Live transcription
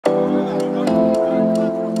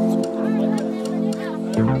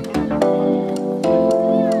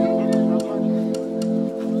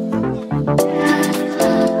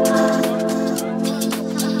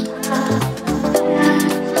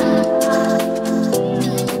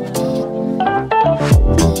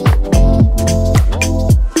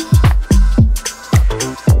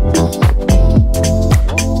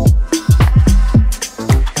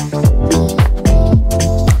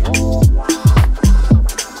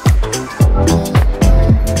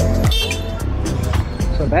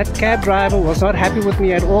that cab driver was not happy with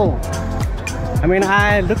me at all. I mean,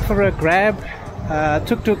 I looked for a grab,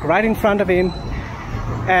 tuk-tuk right in front of him,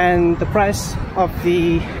 and the price of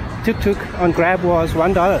the tuk-tuk on Grab was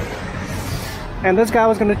 $1. And this guy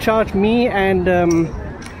was going to charge me and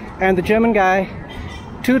the German guy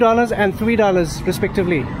 $2 and $3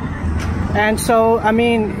 respectively. And so, I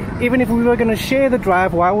mean, even if we were going to share the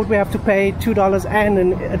drive, why would we have to pay $2 and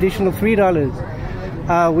an additional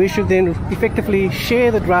 $3? We should then effectively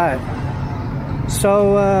share the drive.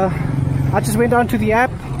 So I just went onto the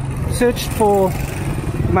app, searched for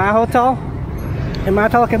my hotel, and my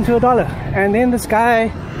hotel came to $1. And then this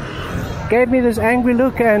guy gave me this angry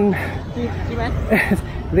look, and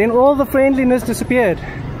then all the friendliness disappeared.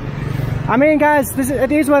 I mean, guys,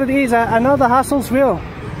 it is what it is. I know the hustle's real,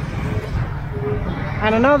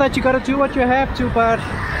 and I know that you got to do what you have to, but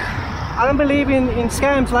I don't believe in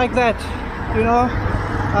scams like that, you know.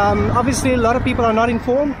 Obviously a lot of people are not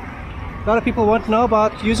informed. A lot of people won't know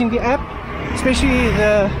about using the app, especially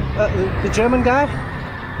the German guy.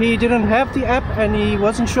 He didn't have the app and he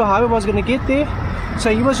wasn't sure how he was going to get there, so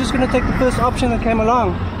he was just going to take the first option that came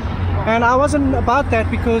along. And I wasn't about that,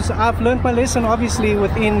 because I've learned my lesson obviously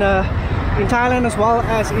in Thailand as well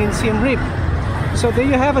as in Siem Reap. So there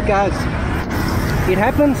you have it, guys. It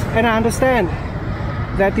happens, and I understand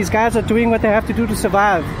that these guys are doing what they have to do to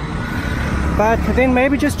survive. But then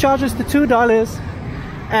maybe just charge us the $2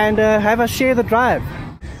 and have us share the drive.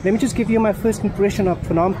 Let me just give you my first impression of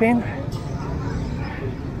Phnom Penh.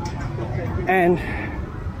 And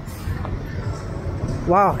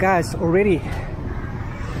wow, guys, already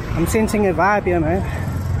I'm sensing a vibe here, man.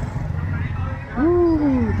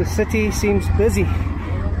 Ooh, the city seems busy.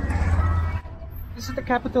 This is the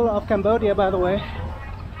capital of Cambodia, by the way.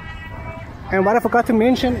 And what I forgot to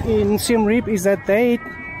mention in Siem Reap is that they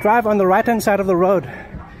drive on the right hand side of the road,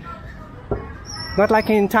 not like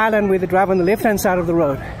in Thailand where they drive on the left hand side of the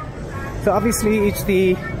road. So obviously it's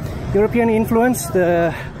the European influence,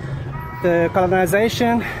 the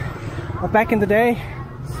colonization of back in the day.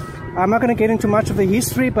 I'm not going to get into much of the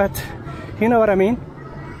history, but you know what I mean.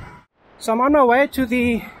 So I'm on my way to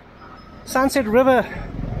the Sunset River.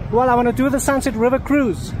 Well, I want to do the Sunset River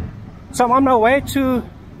cruise. So I'm on my way to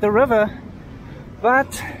the river,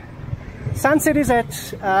 but sunset is at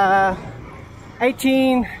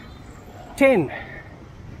 18:10.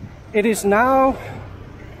 It is now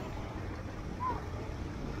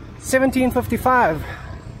 17:55.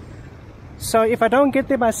 So if I don't get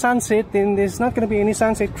there by sunset, then there's not going to be any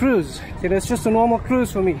sunset cruise. Then it's just a normal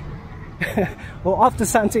cruise for me. Or after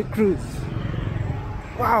sunset cruise.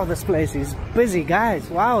 Wow, this place is busy, guys.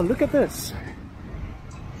 Wow, look at this.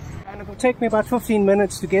 And it will take me about 15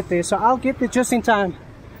 minutes to get there, so I'll get there just in time.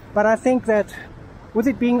 But I think that with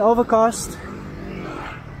it being overcast,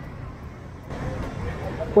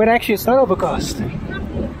 well, actually it's not overcast,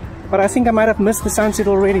 but I think I might have missed the sunset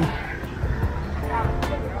already.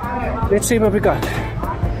 Let's see what we got.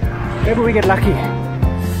 Maybe we get lucky.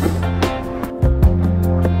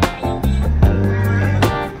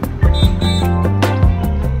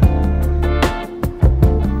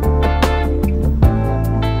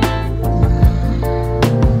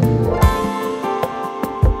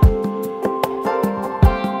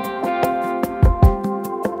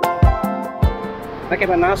 Okay,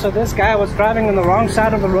 but now, so this guy was driving on the wrong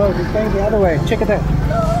side of the road. He's going the other way. Check it out.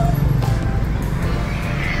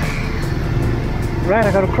 Right,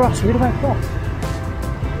 I gotta cross. Where do I cross?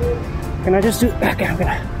 Can I just do... Okay, I'm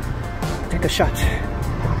gonna take a shot.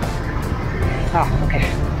 Ah, okay.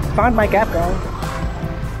 Found my gap, guys.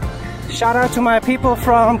 Shout out to my people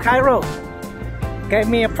from Cairo. Gave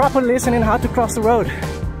me a proper lesson in how to cross the road.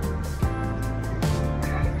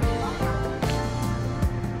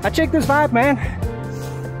 I check this vibe, man.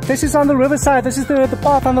 This is on the riverside. This is the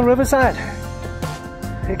path on the riverside.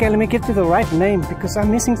 Okay, let me get to the right name because I'm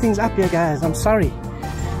messing things up here, guys. I'm sorry.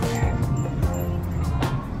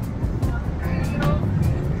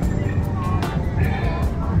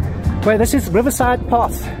 Well, this is Riverside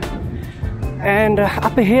Path. And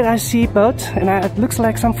up ahead I see a boat, and it looks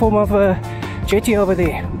like some form of a jetty over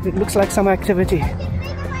there. It looks like some activity.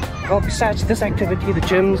 Well, besides this activity, the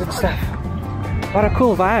gyms and stuff. What a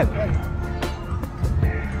cool vibe.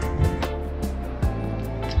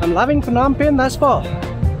 I'm loving Phnom Penh thus far.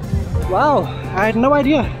 Wow, I had no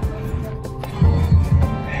idea.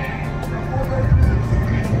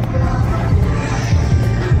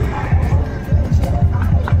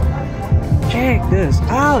 Check this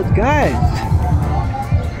out, guys.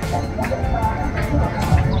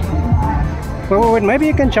 Wait, maybe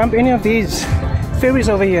you can jump any of these ferries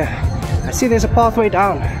over here. I see there's a pathway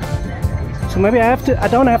down. So maybe I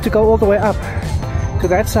don't have to go all the way up to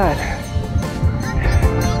that side.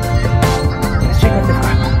 Let's check out the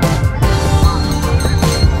front.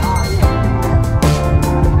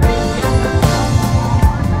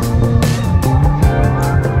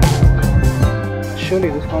 Surely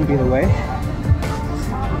this won't be the way.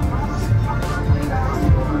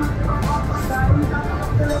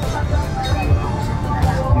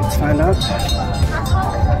 Let's find out.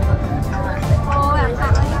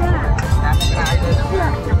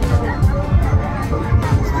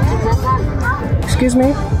 Excuse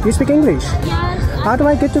me, you speak English? Yes. How do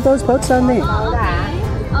I get to those boats down there?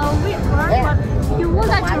 You would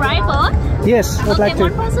like to ride boat? Yes, I'd like to.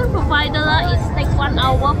 One person per $5 is take 1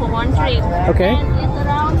 hour for one trip. Okay. And it's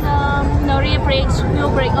around Nori Bridge.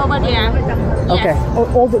 We'll break over there. Okay.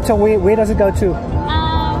 Yes. So where does it go to?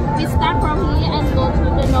 We start from here and go to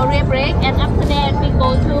the Nori Bridge, and after that we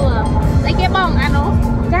go to Lake Bong. Ano?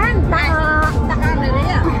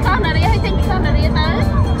 Con này hay think con này tới.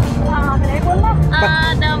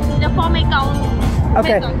 The four Mekong.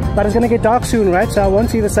 Okay, but it's gonna get dark soon, right? So I won't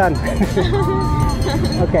see the sun.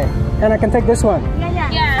 Okay, and I can take this one.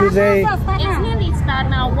 Yeah. Do they? It's nearly start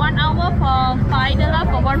now. 1 hour for $5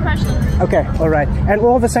 for one person. Okay, all right. And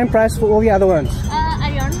all the same price for all the other ones?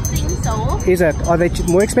 I don't think so. Is it? Are they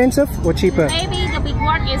more expensive or cheaper? Maybe the big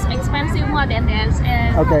one is expensive more than that.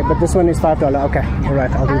 Okay, but this one is $5. Okay, all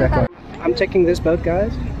right. I'll do that one. I'm taking this boat,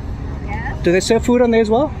 guys. Yes. Do they serve food on there as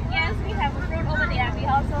well? Yes, we have a fruit over there. We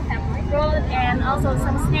also have fruit and also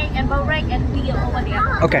some snake and bread and beer over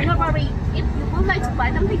there. Okay. Don't worry. If you would like to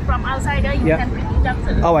buy something from outside there, you can bring it up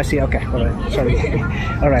to. Oh, I see. Okay, all right. Sorry.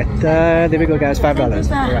 All right. There we go, guys. $5. All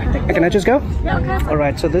right. Can I just go? Yeah, okay. All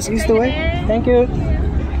right. So this is the way. Thank you.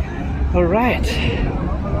 All right.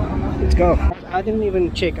 Let's go. I didn't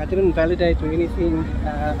even check. I didn't validate or anything.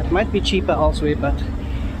 It might be cheaper elsewhere, but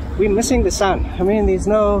we're missing the sun. I mean, there's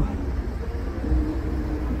no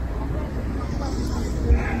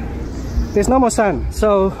more sun.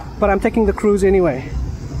 So, but I'm taking the cruise anyway.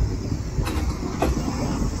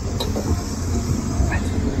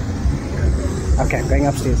 Okay, I'm going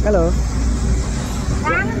upstairs. Hello.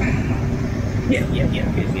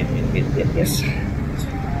 Yes.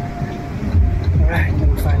 Alright, let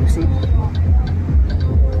me find the seat.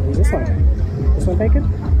 Is this one? This one taken?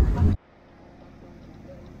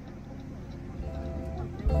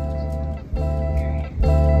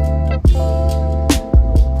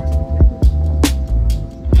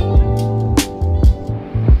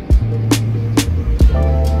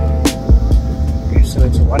 Okay, so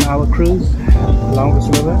it's a 1 hour cruise along this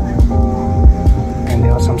river, and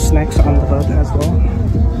there are some snacks on the boat as well.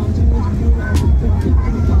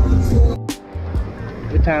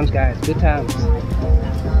 Good times, guys, good times.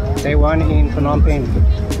 Day one in Phnom Penh.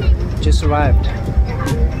 Just arrived.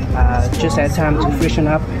 Just had time to freshen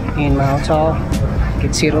up in my hotel,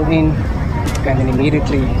 get settled in, and then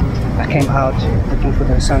immediately I came out looking for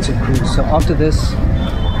the sunset cruise. So after this,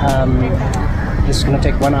 this is going to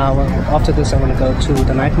take 1 hour. After this, I'm going to go to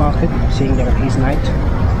the night market, seeing that it is night.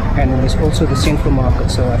 And then there's also the central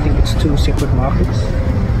market, so I think it's 2 separate markets,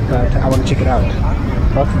 but I want to check it out.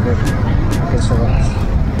 Both of them. Okay, so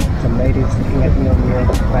some ladies looking at me over here,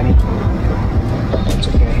 funny. It's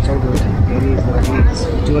okay, it's all good. It is what it is.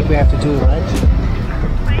 Do what we have to do, right?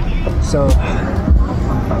 So,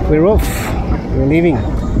 we're off. We're leaving.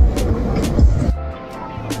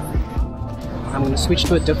 I'm going to switch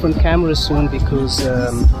to a different camera soon because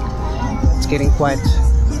it's getting quite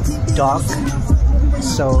dark.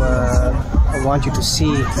 So I want you to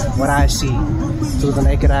see what I see through the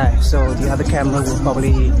naked eye. So the other camera will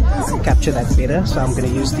probably capture that better. So I'm going to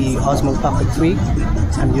use the Osmo Pocket 3.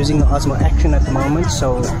 I'm using the Osmo Action at the moment,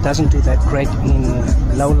 so it doesn't do that great in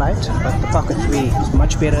low light, but the Pocket 3 is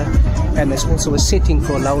much better. And there's also a setting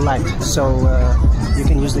for low light, so you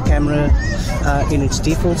can use the camera in its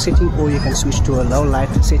default setting, or you can switch to a low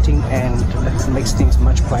light setting, and it makes things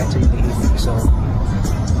much brighter in the evening. So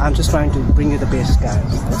I'm just trying to bring you the best,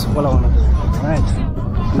 guys. That's all I want to do. Alright,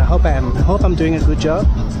 and I hope I'm doing a good job.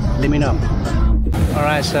 Let me know.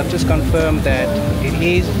 Alright, so I've just confirmed that it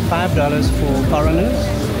is $5 for foreigners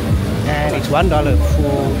and it's $1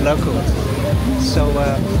 for locals. So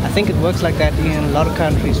I think it works like that in a lot of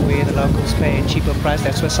countries where the locals pay a cheaper price.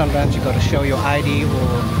 That's where sometimes you got to show your ID,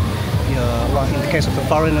 or well, in the case of the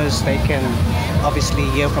foreigners, they can obviously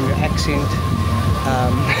hear from your accent,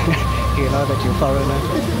 you know that you're a foreigner.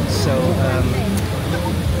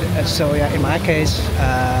 So yeah, in my case,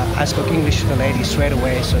 I spoke English to the lady straight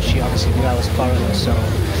away, so she obviously knew I was a foreigner. So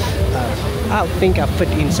I think I fit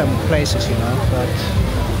in some places, you know, but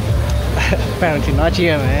apparently not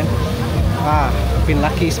here, man. I've been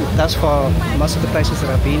lucky thus far. Most of the places that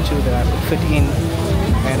I've been to that I could fit in,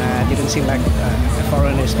 and I didn't seem like a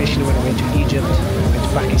foreigner, especially when I went to Egypt, when I went to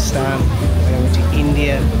Pakistan, when I went to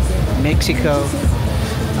India, Mexico,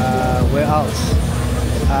 where else?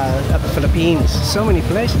 The Philippines, so many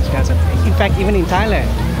places, guys. In fact, even in Thailand.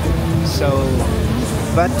 So,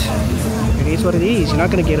 but it is what it is. You're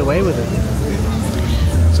not going to get away with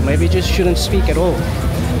it. So maybe you just shouldn't speak at all.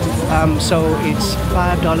 So it's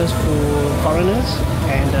 $5 for foreigners,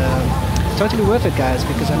 and totally worth it, guys.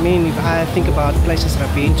 Because I mean, if I think about places that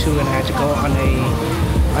I've been to and I had to go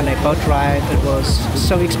on a boat ride, it was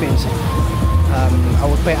so expensive. I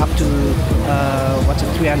would pay up to what's it,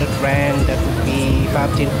 300 rand. That would be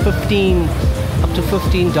 5, 10, 15, up to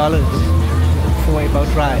 $15 for a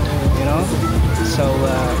boat ride, you know. So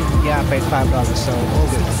yeah, I paid $5, so all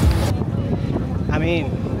good. I mean,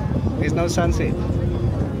 there's no sunset.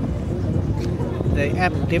 The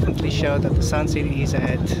app definitely showed that the sunset is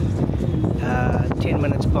at 10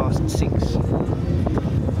 minutes past 6.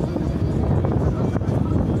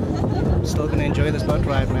 I'm still gonna enjoy this boat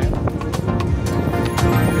ride, man.